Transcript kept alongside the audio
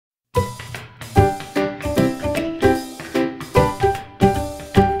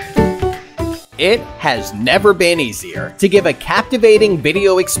It has never been easier to give a captivating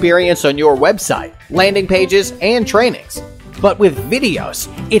video experience on your website, landing pages, and trainings. But with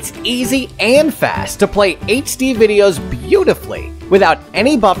Vidios, it's easy and fast to play HD videos beautifully without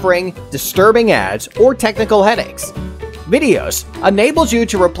any buffering, disturbing ads, or technical headaches. Vidios enables you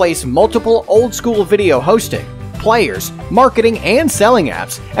to replace multiple old-school video hosting, players, marketing, and selling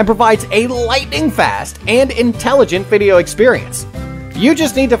apps, and provides a lightning-fast and intelligent video experience. You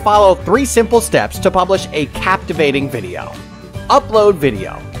just need to follow 3 simple steps to publish a captivating video. Upload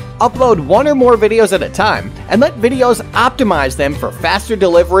video. Upload 1 or more videos at a time and let Vidios optimize them for faster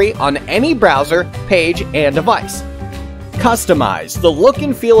delivery on any browser, page, and device. Customize the look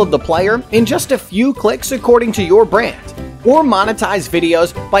and feel of the player in just a few clicks according to your brand. Or monetize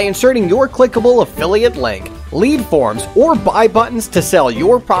videos by inserting your clickable affiliate link, lead forms, or buy buttons to sell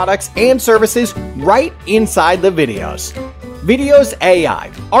your products and services right inside the videos.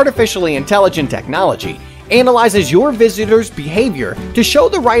 Vidios.Ai, artificially intelligent technology, analyzes your visitors' behavior to show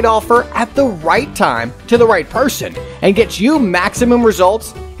the right offer at the right time to the right person and gets you maximum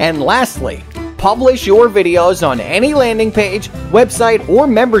results. And lastly, publish your videos on any landing page, website, or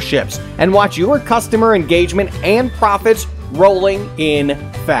memberships and watch your customer engagement and profits rolling in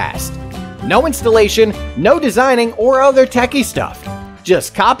fast. No installation, no designing, or other techie stuff.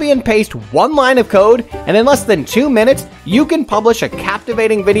 Just copy and paste 1 line of code, and in less than 2 minutes, you can publish a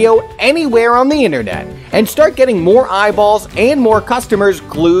captivating video anywhere on the internet and start getting more eyeballs and more customers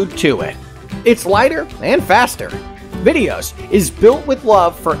glued to it. It's lighter and faster. Vidios is built with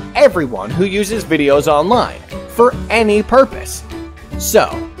love for everyone who uses videos online, for any purpose. So,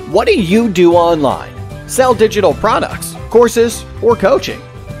 what do you do online? Sell digital products, courses, or coaching?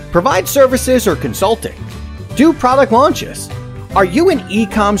 Provide services or consulting? Do product launches? Are you an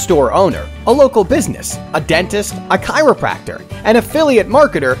e-com store owner, a local business, a dentist, a chiropractor, an affiliate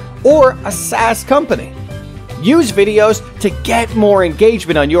marketer, or a SaaS company? Use Vidios to get more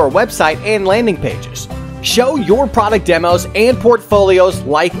engagement on your website and landing pages. Show your product demos and portfolios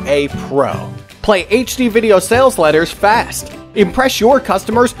like a pro. Play HD video sales letters fast. Impress your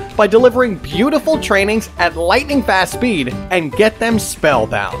customers by delivering beautiful trainings at lightning-fast speed and get them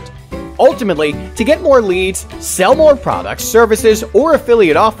spellbound. Ultimately, to get more leads, sell more products, services, or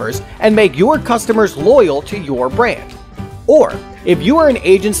affiliate offers, and make your customers loyal to your brand. Or, if you are an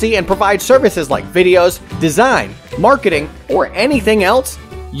agency and provide services like videos, design, marketing, or anything else,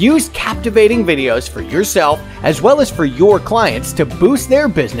 use captivating videos for yourself as well as for your clients to boost their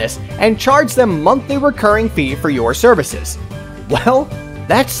business and charge them monthly recurring fee for your services. Well,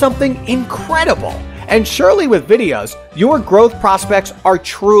 that's something incredible. And surely with Vidios, your growth prospects are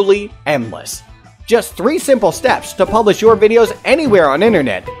truly endless. Just 3 simple steps to publish your videos anywhere on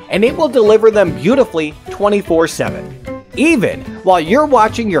internet, and it will deliver them beautifully 24/7. Even while you're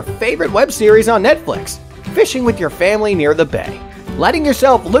watching your favorite web series on Netflix, fishing with your family near the bay, letting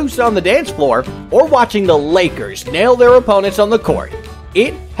yourself loose on the dance floor, or watching the Lakers nail their opponents on the court,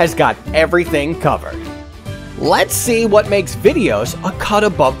 it has got everything covered. Let's see what makes Vidios a cut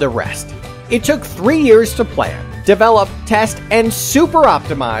above the rest. It took 3 years to plan, develop, test, and super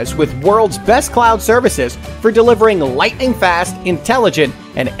optimize with world's best cloud services for delivering lightning-fast, intelligent,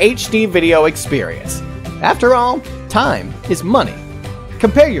 and HD video experience. After all, time is money.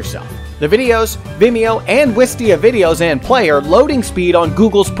 Compare yourself. The Vidios, Vimeo, and Wistia videos and player loading speed on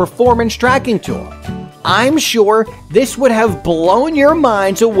Google's performance tracking tool. I'm sure this would have blown your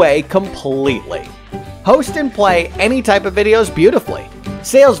minds away completely. Host and play any type of videos beautifully.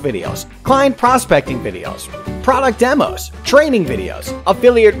 Sales videos, client prospecting videos, product demos, training videos,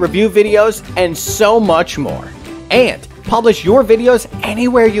 affiliate review videos, and so much more. And publish your videos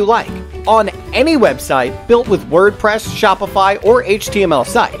anywhere you like, on any website built with WordPress, Shopify, or HTML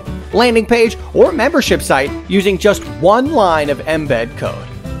site, landing page, or membership site using just 1 line of embed code.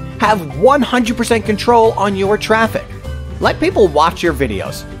 Have 100% control on your traffic. Let people watch your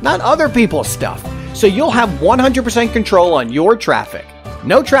videos, not other people's stuff, so you'll have 100% control on your traffic.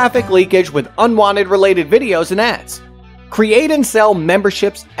 No traffic leakage with unwanted related videos and ads. Create and sell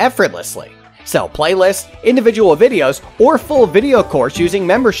memberships effortlessly. Sell playlists, individual videos, or full video course using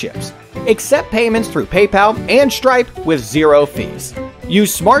memberships. Accept payments through PayPal and Stripe with 0 fees.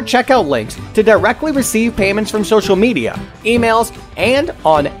 Use smart checkout links to directly receive payments from social media, emails, and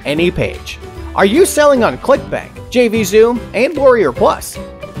on any page. Are you selling on ClickBank, JVZoom, and Warrior Plus?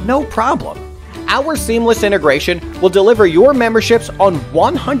 No problem. Our seamless integration will deliver your memberships on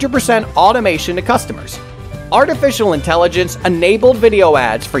 100% automation to customers. Artificial intelligence enabled video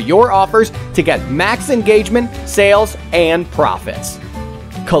ads for your offers to get max engagement, sales, and profits.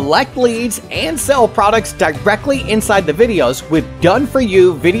 Collect leads and sell products directly inside the videos with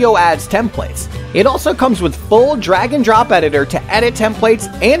done-for-you video ads templates It also comes with full drag and drop editor to edit templates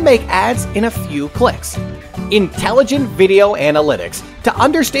and make ads in a few clicks. Intelligent video analytics to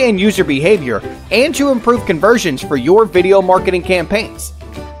understand user behavior and to improve conversions for your video marketing campaigns.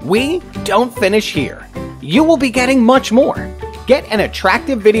 We don't finish here. You will be getting much more. Get an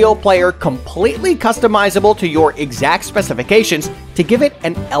attractive video player completely customizable to your exact specifications to give it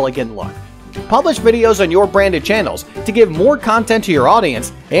an elegant look. Publish videos on your branded channels to give more content to your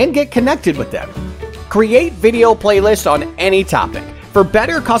audience and get connected with them. Create video playlists on any topic for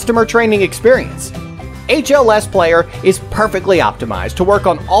better customer training experience. HLS Player is perfectly optimized to work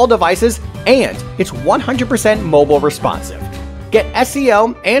on all devices and it's 100% mobile responsive. Get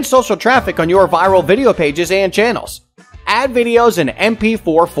SEO and social traffic on your viral video pages and channels. Add videos in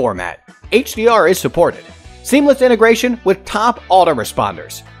MP4 format. HDR is supported. Seamless integration with top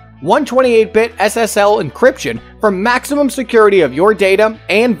autoresponders. 128-bit SSL encryption for maximum security of your data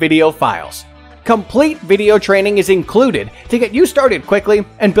and video files. Complete video training is included to get you started quickly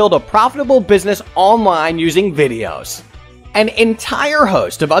and build a profitable business online using videos. An entire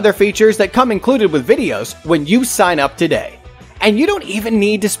host of other features that come included with videos when you sign up today. And you don't even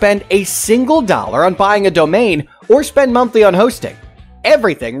need to spend a single dollar on buying a domain or spend monthly on hosting.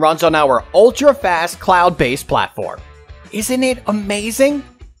 Everything runs on our ultra-fast cloud-based platform. Isn't it amazing?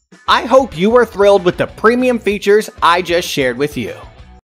 I hope you are thrilled with the premium features I just shared with you.